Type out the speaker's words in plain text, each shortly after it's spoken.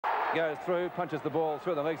Goes through, punches the ball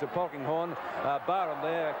through the legs of Polkinghorne. Barham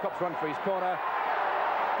there, cops run for his corner.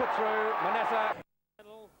 Put through, Manassa.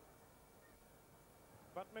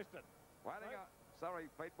 But missed it. Waiting on, sorry,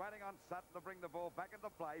 Pete, waiting on Sutton to bring the ball back into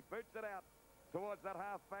play. Boots it out towards that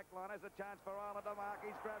half-back line. There's a chance for Ireland to mark.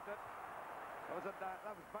 He's grabbed it.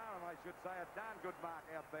 That was Barham, I should say. A darn good mark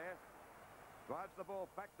out there. Drives the ball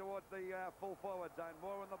back towards the full forward zone.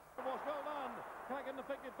 More in the... Well done. Can't get an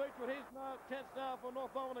effective beat, but here's no chance now for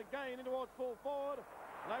North Melbourne again in towards full forward.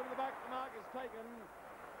 And over the back, the mark is taken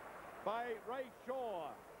by Ray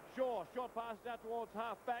Shaw. Shaw, short passes out towards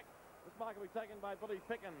half-back. This mark will be taken by Billy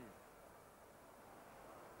Picken.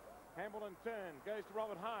 Handball in turn, goes to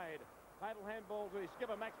Robert Hyde. Hyde will handball to his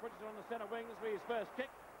skipper, Max Richardson, on the centre wing. This will be his first kick.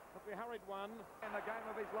 But we hurried one. In the game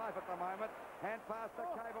of his life at the moment. Hand pass to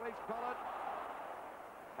Cable, he's collared.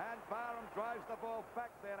 And Barham drives the ball back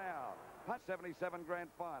there now. 77 grand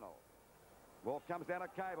final. Ball comes down to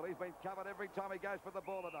Cable. He's been covered every time he goes for the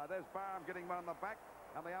ball today. There's Barham getting one on the back,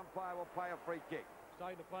 and the umpire will play a free kick.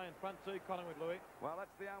 Starting to play in front too, Collingwood, Louis. Well,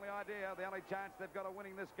 that's the only idea, the only chance they've got of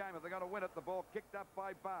winning this game. If they're going to win it, the ball kicked up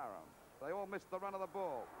by Barham. They all missed the run of the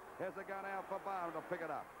ball. Here's a go now for Barham to pick it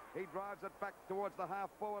up. He drives it back towards the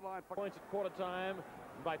half-forward line. Points at quarter time,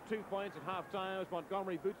 by 2 points at half time as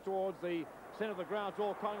Montgomery boots towards the centre of the ground. It's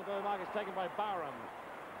all Collingwood. The mark is taken by Barham.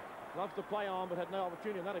 Loves to play on, but had no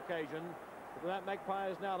opportunity on that occasion. But that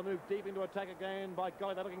Magpies now to move deep into attack again. By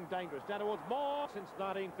golly, they're looking dangerous. Down towards Moore since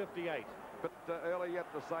 1958. But early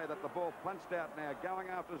yet to say that the ball punched out now. Going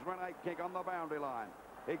after his Rene kick on the boundary line.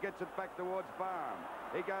 He gets it back towards Barham.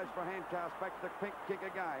 He goes for handcast back to Pink kick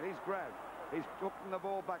again. He's grabbed. He's hooking the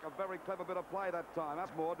ball back. A very clever bit of play that time.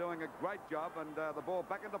 That's Moore doing a great job, and the ball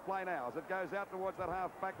back into play now as it goes out towards that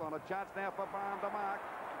half-back line. A chance now for Barham to mark,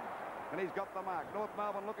 and he's got the mark. North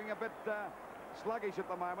Melbourne looking a bit sluggish at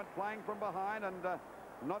the moment, playing from behind and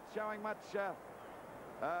not showing much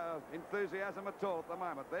enthusiasm at all at the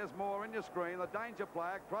moment. There's Moore in your screen, the danger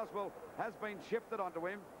player. Croswell has been shifted onto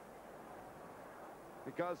him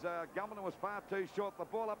because Gumbleton was far too short. The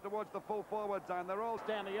ball up towards the full forward zone. They're all...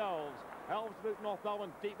 Stanley Elves. Elves move North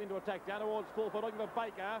Melbourne deep into attack. Down towards full forward, looking for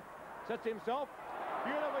Baker. Sets himself.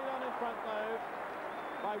 Beautifully done in front, though,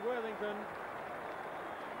 by Worthington.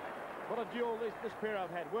 What a duel this pair have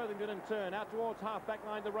had. Worthington in turn. Out towards half-back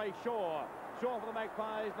line to Ray Shaw. Shaw for the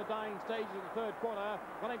Magpies in the dying stages of the third quarter.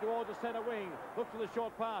 Running towards the centre wing. Looks for the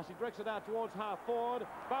short pass. He directs it out towards half-forward.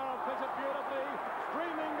 Barham picks it beautifully.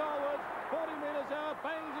 Streaming goalwards. 40 metres out.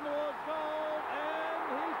 Bangs in towards goal.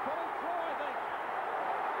 And he's put it through, I think.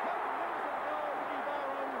 Magnificent goal, Ricky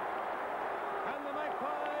Barham. And the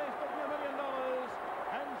Magpies took $1 million.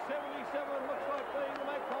 And 77 looks like being the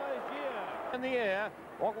Magpies' year. In the air.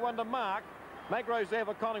 Walk one to Mark. Magro's there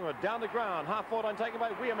for Collingwood. Down the ground. Half-forward line taken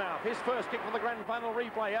by Weirmouth. His first kick for the grand final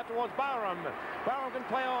replay. Out towards Barham. Barham can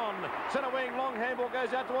play on. Centre wing. Long handball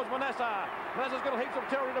goes out towards Manassa. Manassa's got heaps of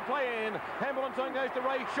territory to play in. Handball in turn goes to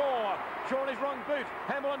Ray Shaw. Shaw in his wrong boot.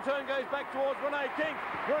 Handball in turn goes back towards Rene King.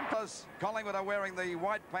 Collingwood are wearing the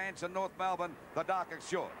white pants and North Melbourne the darker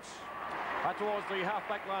shorts. Out towards the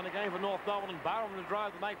half-back line again for North Melbourne, and Barham to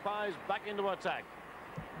drive the Magpies back into attack.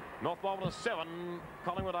 North Melbourne are 7.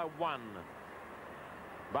 Collingwood are 1.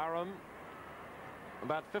 Barham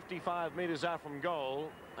about 55 metres out from goal,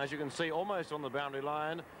 as you can see, almost on the boundary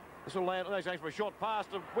line. This will land for a short pass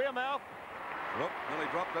to Weirmouth. Look, nearly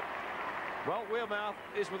dropped it. Well, Weirmouth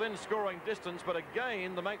is within scoring distance, but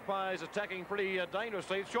again, the Magpies attacking pretty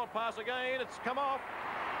dangerously. Short pass again, it's come off.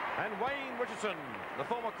 And Wayne Richardson, the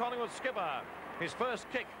former Collingwood skipper, his first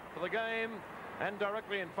kick for the game and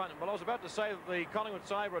directly in front. Well, I was about to say that the Collingwood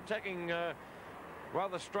side were attacking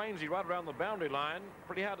rather strangely right around the boundary line.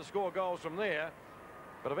 Pretty hard to score goals from there.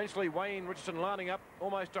 But eventually Wayne Richardson lining up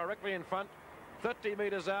almost directly in front. 30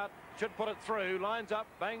 metres out. Should put it through. Lines up.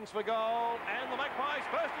 Bangs for goal. And the Magpies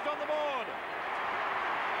first is on the board.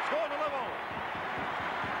 Score to level.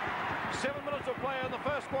 7 minutes of play in the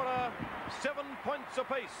first quarter. 7 points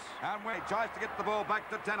apiece. And Wade tries to get the ball back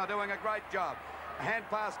to Tanner, doing a great job. Hand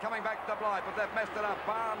pass coming back to Blythe, but they've messed it up.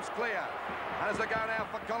 Barham's clear. And as they go now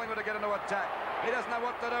for Collingwood to get into attack. He doesn't know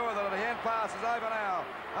what to do with it. The hand pass is over now.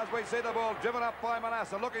 As we see the ball driven up by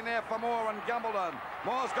Manassa. Looking there for Moore and Gumbleton.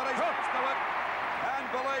 Moore's got his hooks to it. And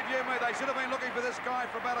believe you me, they should have been looking for this guy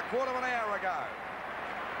for about a quarter of an hour ago.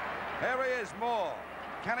 Here he is, Moore.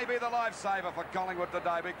 Can he be the lifesaver for Collingwood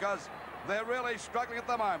today? Because they're really struggling at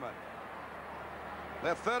the moment.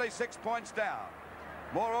 They're 36 points down.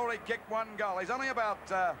 Moore already kicked 1 goal. He's only about,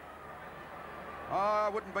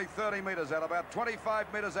 wouldn't be 30 metres out, about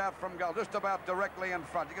 25 metres out from goal, just about directly in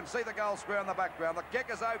front. You can see the goal square in the background. The kick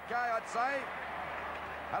is okay, I'd say.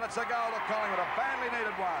 And it's a goal to Collingwood, a badly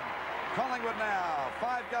needed one. Collingwood now,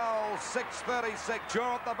 5 goals, 6:36.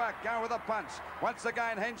 Shaw at the back, going with a punch. Once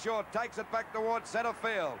again, Henshaw takes it back towards centre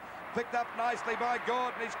field. Picked up nicely by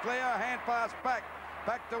Gordon. He's clear. Hand pass back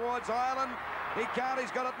towards Ireland. He can't.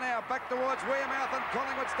 He's got it now. Back towards Wearmouth, and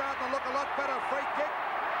Collingwood starting to look a lot better. Free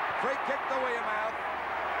kick to Wearmouth.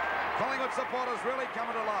 Collingwood supporters really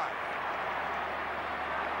coming to life.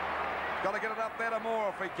 Got to get it up there to Moore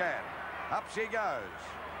if we can. Up she goes.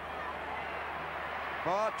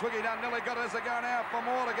 Oh, Twiggy done nearly got it as they go now for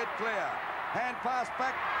Moore to get clear. Hand pass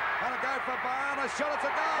back, and a go for Barham. A shot, it's a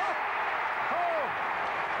goal. Oh!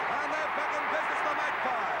 And they're back in business, the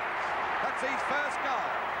Magpies. That's his first goal.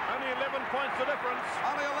 Only 11 points the difference.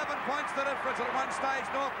 Only 11 points the difference. At one stage,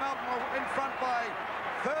 North Melbourne were in front by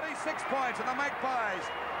 36 points, and the Magpies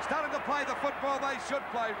starting to play the football they should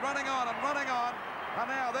play, running on and running on. And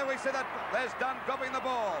now, there we see that there's Dunn dropping the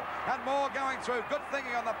ball. And Moore going through. Good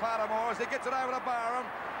thinking on the part of Moore as he gets it over to Barham.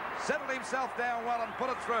 Settled himself down well and put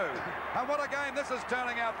it through. And what a game this is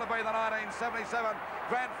turning out to be, the 1977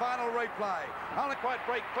 Grand Final replay. Only quite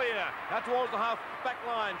break clear. Out towards the half-back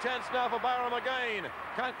line. Chance now for Barham again.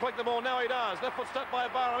 Can't click the ball. Now he does. Left foot stuck by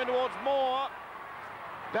Barham in towards Moore.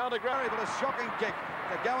 Down to Gray. But a shocking kick.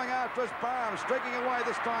 They're going after us. Barham streaking away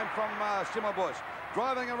this time from Shimmerbush.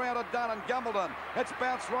 Driving around to Dunn and Gumbledon. It's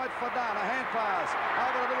bounced right for Dunn. A hand pass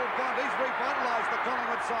over to Little Bond. He's revitalised the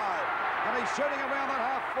Collingwood side. And he's shooting around that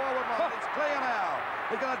half-forward line. It's clear now.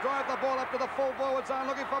 He's going to drive the ball up to the full forward zone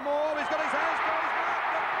looking for more. He's got his hands down.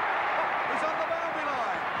 He's on the boundary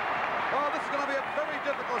line. Oh, this is going to be a very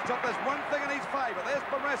difficult shot. There's one thing in his favour. There's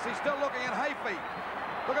Barassi still looking at Hafey.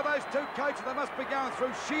 Look at those two coaches. They must be going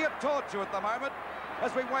through sheer torture at the moment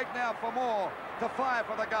as we wait now for Moore to fire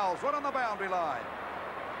for the goals. Right on the boundary line.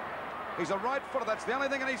 He's a right footer. That's the only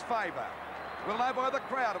thing in his favour. We'll know by the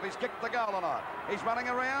crowd if he's kicked the goal or not. He's running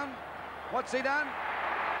around. What's he done?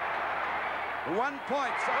 1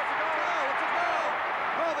 point. So it's a goal. It's a goal.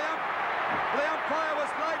 Oh, the umpire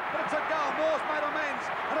was late, but it's a goal. Moore's made amends,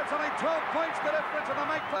 and it's only 12 points the difference, and they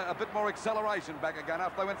make a bit more acceleration back again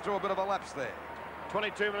after they went through a bit of a lapse there.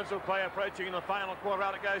 22 minutes of play approaching in the final quarter.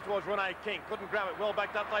 Out it goes towards Rene King. Couldn't grab it. Well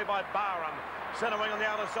backed up there by Barham. Centre wing on the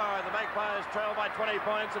outer side. The Magpies trail by 20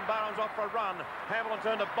 points, and Barham's off for a run. Hamilton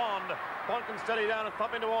turned to Bond. Bond can steady down and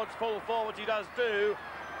pop in towards full forward, which he does do.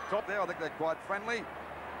 Top there, I think they're quite friendly.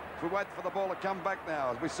 We wait for the ball to come back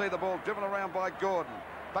now as we see the ball driven around by Gordon.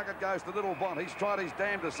 Back it goes to Little Bond. He's tried his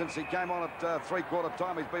damnedest since he came on at three-quarter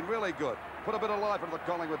time. He's been really good. Put a bit of life into the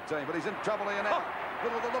Collingwood team, but he's in trouble here now. The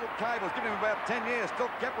little cables, given him about 10 years, still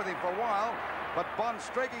kept with him for a while. But Bond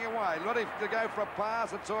streaking away, ready to go for a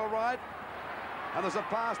pass. It's all right. And there's a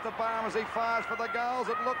pass to Barham as he fires for the goals.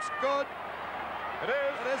 It looks good. It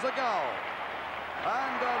is. It is a goal.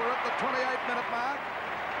 And we're at the 28-minute mark.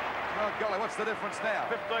 Oh, golly, what's the difference now?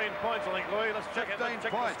 15 points, I think, Louis. Let's check it. Let's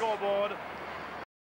check the scoreboard.